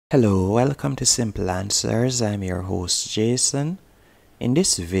Hello, welcome to Simple Answers. I'm your host Jason. In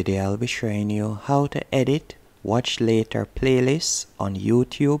this video, I'll be showing you how to edit watch later playlists on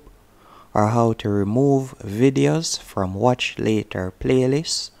YouTube or how to remove videos from watch later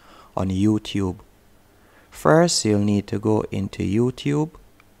playlists on YouTube. First, you'll need to go into YouTube.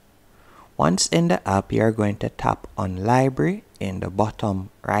 Once in the app, you're going to tap on Library in the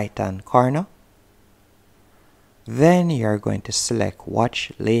bottom right hand corner. Then you're going to select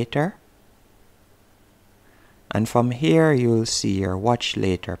Watch Later, and from here you'll see your Watch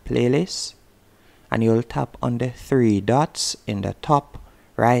Later playlist, and you'll tap on the three dots in the top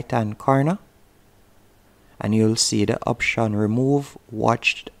right hand corner, and you'll see the option Remove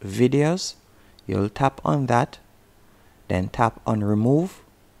Watched Videos. You'll tap on that, then tap on Remove,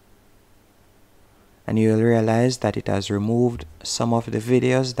 and you'll realize that it has removed some of the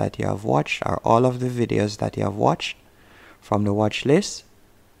videos that you have watched or all of the videos that you have watched from the watch list.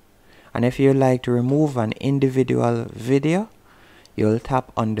 And if you like to remove an individual video, you'll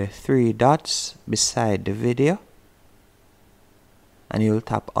tap on the three dots beside the video and you'll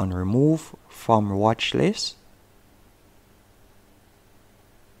tap on Remove from Watch List.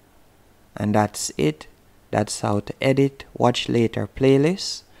 And that's it. That's how to edit Watch Later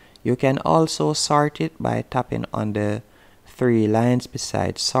playlists. You can also sort it by tapping on the three lines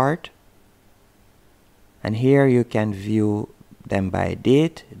beside Sort. And here you can view them by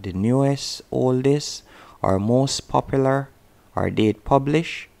date, the newest, oldest, or most popular, or date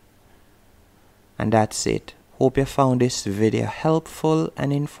published. And that's it. Hope you found this video helpful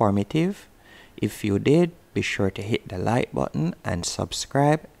and informative. If you did, be sure to hit the like button and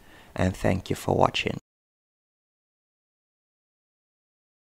subscribe. And thank you for watching.